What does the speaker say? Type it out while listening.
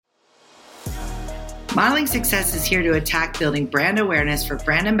Modeling Success is here to attack building brand awareness for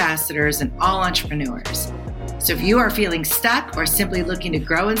brand ambassadors and all entrepreneurs. So if you are feeling stuck or simply looking to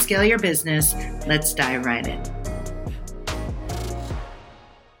grow and scale your business, let's dive right in.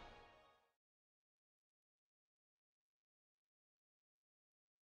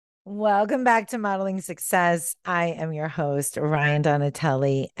 Welcome back to Modeling Success. I am your host, Ryan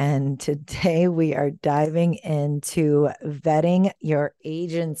Donatelli, and today we are diving into vetting your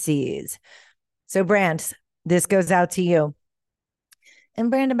agencies. So brands, this goes out to you. And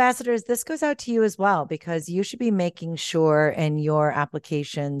brand ambassadors, this goes out to you as well, because you should be making sure in your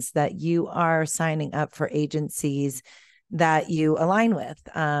applications that you are signing up for agencies that you align with,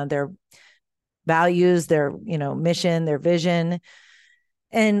 their values, their mission, their vision.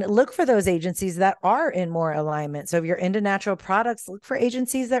 And look for those agencies that are in more alignment. So if you're into natural products, look for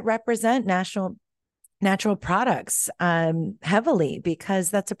agencies that represent natural products heavily, because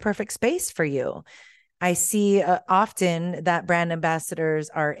that's a perfect space for you. I see often that brand ambassadors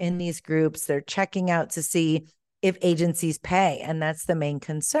are in these groups. They're checking out to see if agencies pay, and that's the main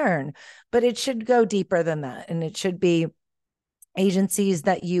concern. But it should go deeper than that. And it should be agencies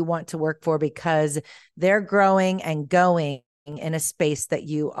that you want to work for because they're growing and going in a space that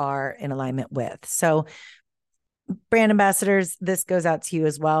you are in alignment with. So brand ambassadors, this goes out to you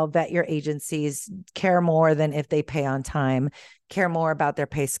as well. Vet your agencies, care more than if they pay on time, care more about their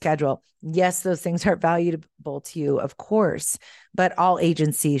pay schedule. Yes, those things are valuable to you, of course, but all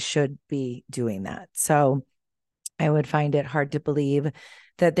agencies should be doing that. So I would find it hard to believe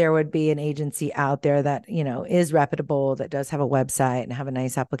that there would be an agency out there that, is reputable, that does have a website and have a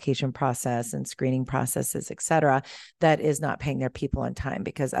nice application process and screening processes, et cetera, that is not paying their people on time,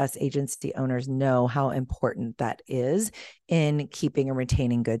 because us agency owners know how important that is in keeping and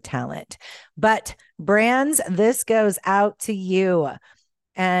retaining good talent. But brands, this goes out to you,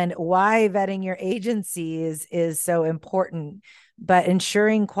 and why vetting your agencies is so important. But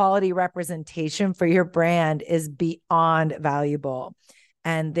ensuring quality representation for your brand is beyond valuable.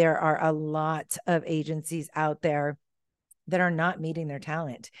 And there are a lot of agencies out there that are not meeting their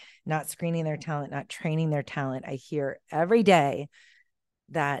talent, not screening their talent, not training their talent. I hear every day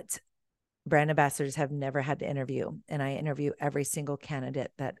that brand ambassadors have never had to interview, and I interview every single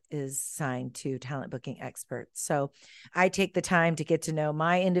candidate that is signed to Talent Booking Experts. So I take the time to get to know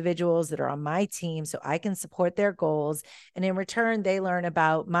my individuals that are on my team so I can support their goals. And in return, they learn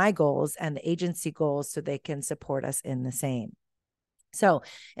about my goals and the agency goals so they can support us in the same. So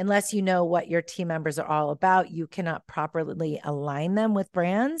unless you know what your team members are all about, you cannot properly align them with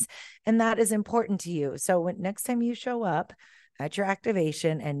brands. And that is important to you. So next time you show up at your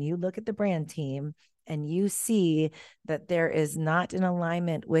activation and you look at the brand team and you see that there is not an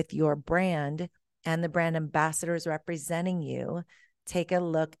alignment with your brand and the brand ambassadors representing you, take a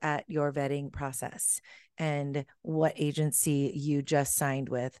look at your vetting process and what agency you just signed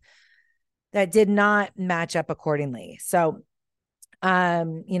with that did not match up accordingly. So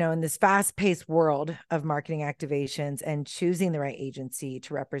in this fast-paced world of marketing activations, and choosing the right agency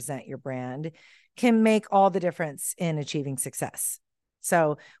to represent your brand can make all the difference in achieving success.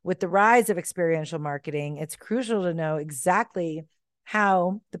 So with the rise of experiential marketing, it's crucial to know exactly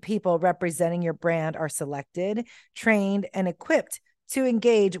how the people representing your brand are selected, trained, and equipped to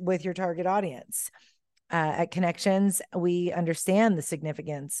engage with your target audience. At Connections, we understand the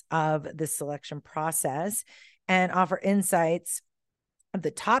significance of the selection process and offer insights of the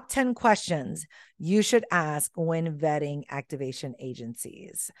top 10 questions you should ask when vetting activation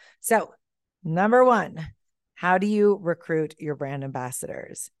agencies. So, number one, how do you recruit your brand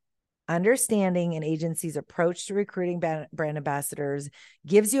ambassadors? Understanding an agency's approach to recruiting brand ambassadors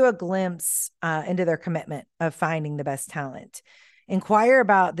gives you a glimpse into their commitment of finding the best talent. Inquire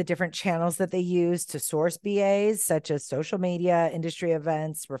about the different channels that they use to source BAs, such as social media, industry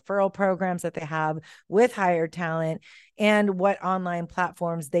events, referral programs that they have with hired talent, and what online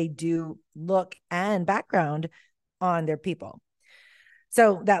platforms they do look and background on their people.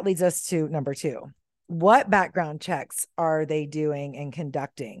 So that leads us to number two. What background checks are they doing and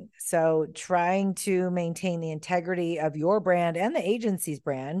conducting? So trying to maintain the integrity of your brand and the agency's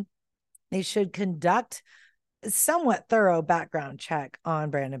brand, they should conduct somewhat thorough background check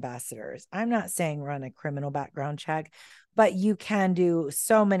on brand ambassadors. I'm not saying run a criminal background check, but you can do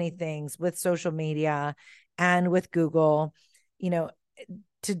so many things with social media and with Google,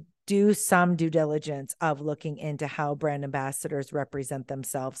 to do some due diligence of looking into how brand ambassadors represent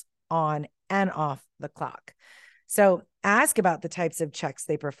themselves on and off the clock. So ask about the types of checks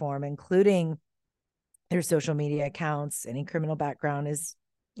they perform, including their social media accounts. Any criminal background is,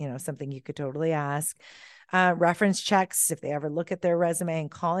 something you could totally ask. Reference checks, if they ever look at their resume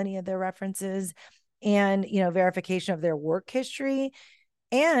and call any of their references. and, verification of their work history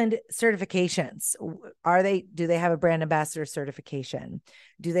and certifications. Do they have a brand ambassador certification?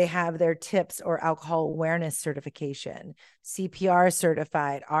 Do they have their TIPS or alcohol awareness certification? CPR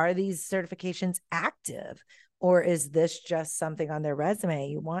certified? Are these certifications active? Or is this just something on their resume?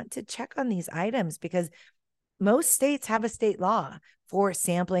 You want to check on these items because most states have a state law for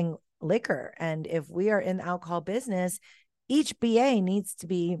sampling liquor. And if we are in the alcohol business, each BA needs to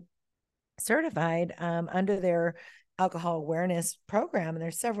be certified under their alcohol awareness program. And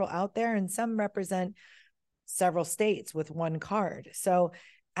there's several out there, and some represent several states with one card. So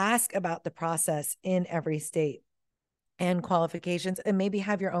ask about the process in every state and qualifications, and maybe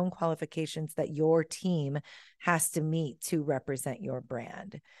have your own qualifications that your team has to meet to represent your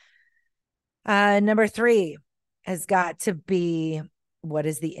brand. Number 3 has got to be, what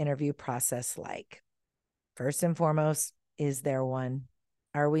is the interview process like? First and foremost, is there one?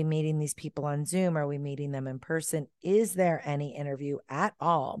 Are we meeting these people on Zoom? Are we meeting them in person? Is there any interview at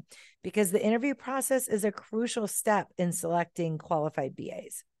all? Because the interview process is a crucial step in selecting qualified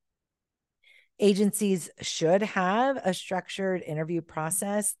BAs. Agencies should have a structured interview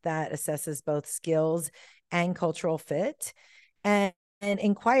process that assesses both skills and cultural fit, and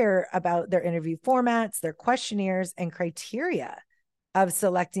inquire about their interview formats, their questionnaires, and criteria of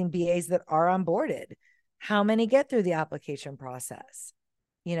selecting BAs that are onboarded. How many get through the application process?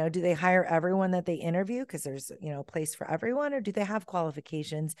 Do they hire everyone that they interview because there's, a place for everyone, or do they have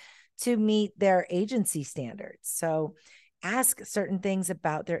qualifications to meet their agency standards? So ask certain things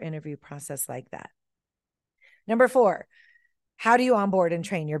about their interview process like that. Number 4, how do you onboard and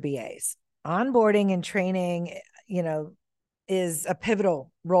train your BAs? Onboarding and training, is a pivotal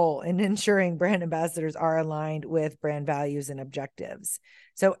role in ensuring brand ambassadors are aligned with brand values and objectives.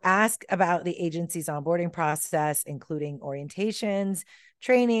 So ask about the agency's onboarding process, including orientations,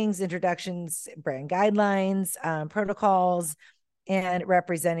 trainings, introductions, brand guidelines, protocols, and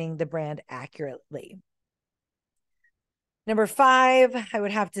representing the brand accurately. Number 5, I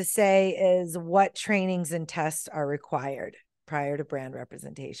would have to say, is what trainings and tests are required prior to brand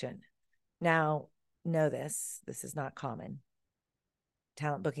representation. Now, know this is not common.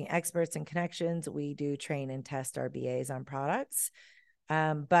 Talent booking experts and connections, we do train and test our BAs on products,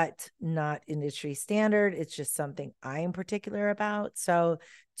 but not industry standard. It's just something I am particular about. So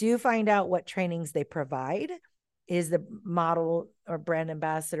do find out what trainings they provide. Is the model or brand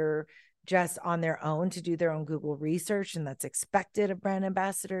ambassador just on their own to do their own Google research, and that's expected of brand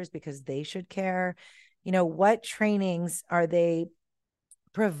ambassadors because they should care? What trainings are they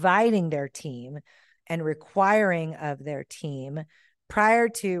providing their team and requiring of their team prior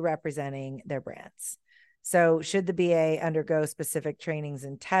to representing their brands? So should the BA undergo specific trainings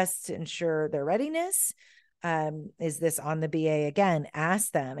and tests to ensure their readiness? Is this on the BA? Again,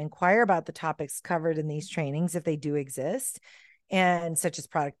 ask them, inquire about the topics covered in these trainings if they do exist, and such as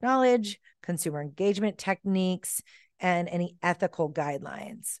product knowledge, consumer engagement techniques, and any ethical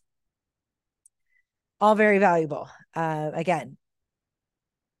guidelines. All very valuable. Again,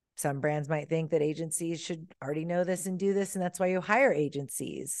 some brands might think that agencies should already know this and do this, and that's why you hire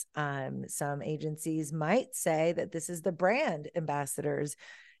agencies. Some agencies might say that this is the brand ambassadors,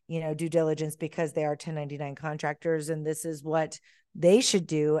 due diligence because they are 1099 contractors, and this is what they should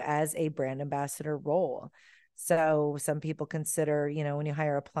do as a brand ambassador role. So some people consider, when you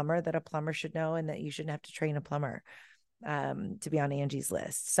hire a plumber, that a plumber should know and that you shouldn't have to train a plumber to be on Angie's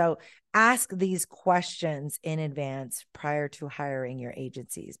list. So ask these questions in advance prior to hiring your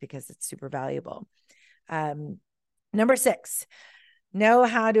agencies because it's super valuable. Number 6, know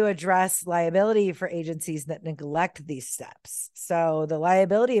how to address liability for agencies that neglect these steps. So the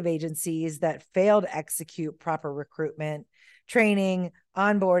liability of agencies that fail to execute proper recruitment, training,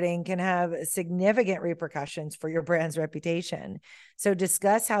 onboarding can have significant repercussions for your brand's reputation. So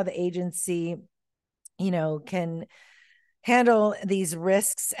discuss how the agency, can handle these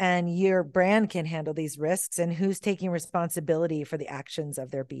risks, and your brand can handle these risks, and who's taking responsibility for the actions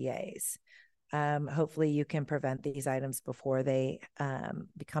of their BAs. Hopefully you can prevent these items before they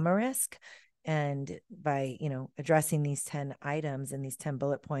become a risk. And by, addressing these 10 items and these 10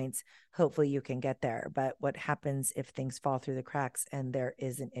 bullet points, hopefully you can get there. But what happens if things fall through the cracks and there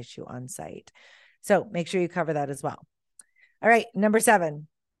is an issue on site? So make sure you cover that as well. All right. Number 7,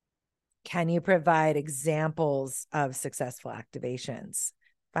 can you provide examples of successful activations?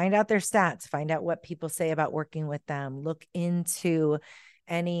 Find out their stats, find out what people say about working with them, look into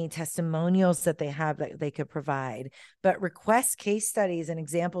any testimonials that they have that they could provide, but request case studies and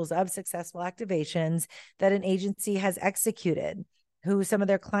examples of successful activations that an agency has executed, who some of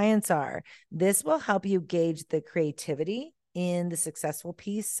their clients are. This will help you gauge the creativity in the successful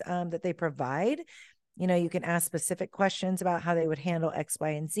piece that they provide. You can ask specific questions about how they would handle X, Y,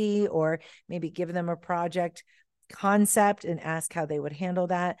 and Z, or maybe give them a project concept and ask how they would handle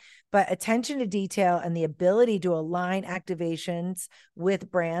that. But attention to detail and the ability to align activations with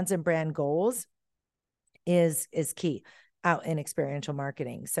brands and brand goals is key out in experiential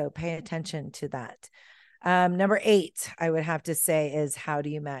marketing. So pay attention to that. Number 8, I would have to say, is how do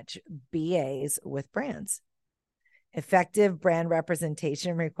you match BAs with brands? Effective brand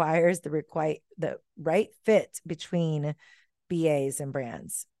representation requires the right fit between BAs and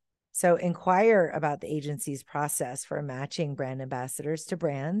brands. So inquire about the agency's process for matching brand ambassadors to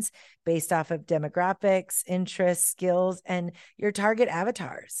brands based off of demographics, interests, skills, and your target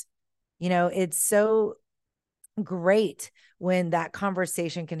avatars. It's so great when that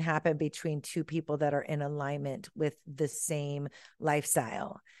conversation can happen between two people that are in alignment with the same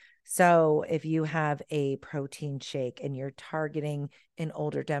lifestyle. So if you have a protein shake and you're targeting an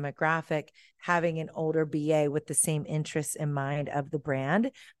older demographic, having an older BA with the same interests in mind of the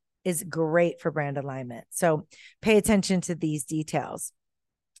brand is great for brand alignment. So pay attention to these details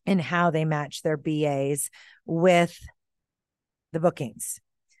and how they match their BAs with the bookings.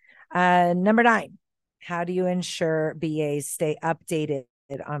 Number 9, how do you ensure BAs stay updated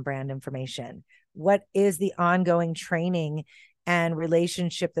on brand information? What is the ongoing training and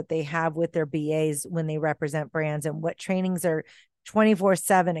relationship that they have with their BAs when they represent brands, and what trainings are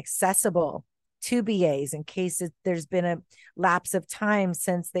 24/7 accessible to BAs in case there's been a lapse of time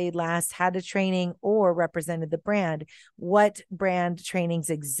since they last had a training or represented the brand? What brand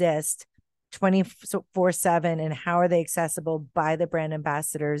trainings exist 24/7, and how are they accessible by the brand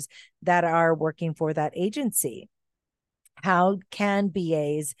ambassadors that are working for that agency? How can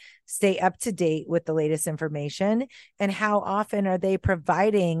BAs stay up to date with the latest information, and how often are they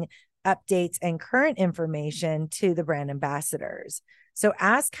providing updates and current information to the brand ambassadors? So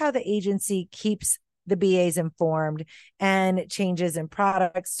ask how the agency keeps the BAs informed and changes in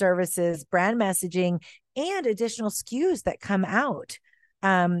products, services, brand messaging, and additional SKUs that come out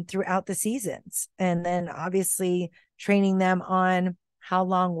throughout the seasons. And then obviously training them on how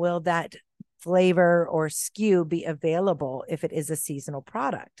long will that flavor or SKU be available if it is a seasonal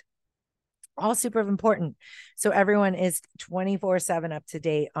product. All super important. So everyone is 24/7 up to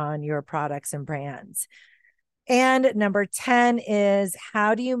date on your products and brands. And number 10 is,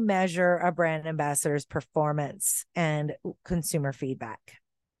 how do you measure a brand ambassador's performance and consumer feedback?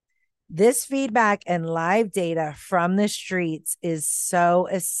 This feedback and live data from the streets is so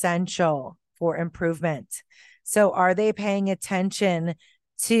essential for improvement. So are they paying attention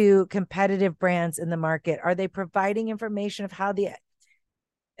to competitive brands in the market? Are they providing information of how the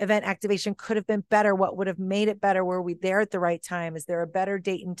event activation could have been better? What would have made it better? Were we there at the right time? Is there a better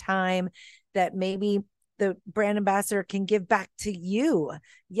date and time that maybe the brand ambassador can give back to you?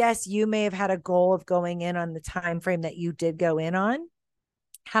 Yes, you may have had a goal of going in on the time frame that you did go in on.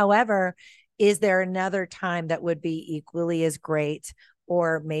 However, is there another time that would be equally as great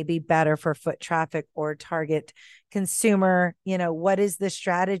or maybe better for foot traffic or target consumer? What is the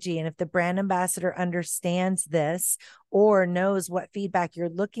strategy? And if the brand ambassador understands this or knows what feedback you're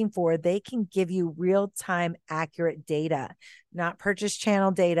looking for, they can give you real-time accurate data, not purchase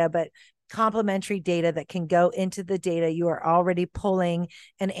channel data, but complementary data that can go into the data you are already pulling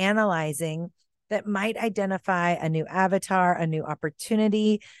and analyzing that might identify a new avatar, a new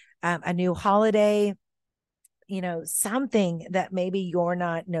opportunity, a new holiday, something that maybe you're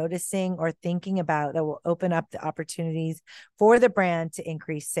not noticing or thinking about that will open up the opportunities for the brand to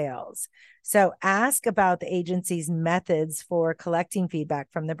increase sales. So ask about the agency's methods for collecting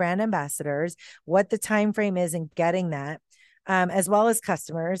feedback from the brand ambassadors, what the time frame is in getting that, as well as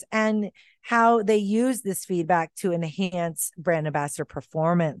customers, and how they use this feedback to enhance brand ambassador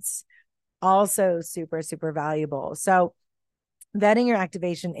performance. Also super, super valuable. So vetting your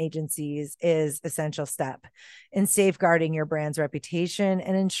activation agencies is an essential step in safeguarding your brand's reputation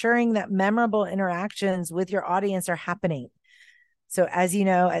and ensuring that memorable interactions with your audience are happening. So as you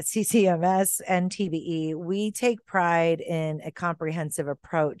know, at CCMS and TBE, we take pride in a comprehensive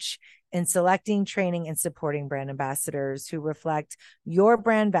approach in selecting, training, and supporting brand ambassadors who reflect your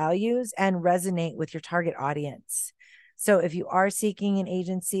brand values and resonate with your target audience. So if you are seeking an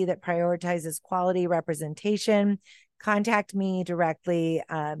agency that prioritizes quality representation, contact me directly,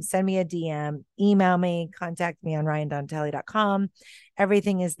 send me a DM, email me, contact me on ryandonatelli.com.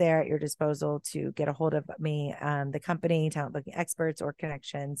 Everything is there at your disposal to get a hold of me, the company, talent booking experts, or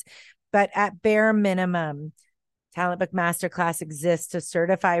connections. But at bare minimum, Talent Book Masterclass exists to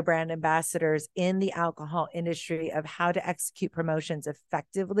certify brand ambassadors in the alcohol industry of how to execute promotions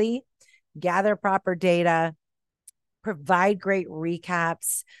effectively, gather proper data, provide great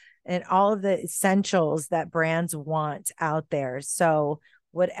recaps and all of the essentials that brands want out there. So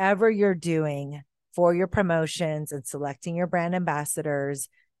whatever you're doing for your promotions and selecting your brand ambassadors,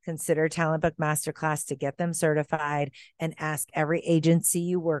 consider Talent Book Masterclass to get them certified, and ask every agency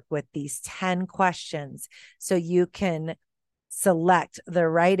you work with these 10 questions so you can select the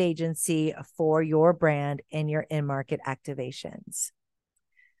right agency for your brand in your in-market activations.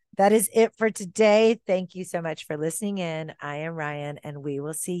 That is it for today. Thank you so much for listening in. I am Ryan, and we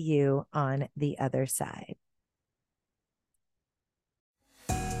will see you on the other side.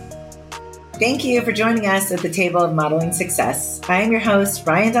 Thank you for joining us at the table of modeling success. I am your host,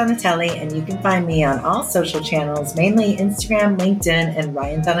 Ryan Donatelli, and you can find me on all social channels, mainly Instagram, LinkedIn, and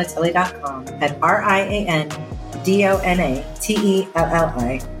RyanDonatelli.com at RyanDonatelli.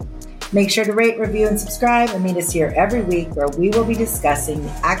 Make sure to rate, review, and subscribe, and meet us here every week where we will be discussing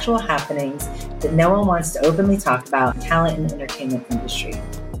the actual happenings that no one wants to openly talk about in the talent and entertainment industry.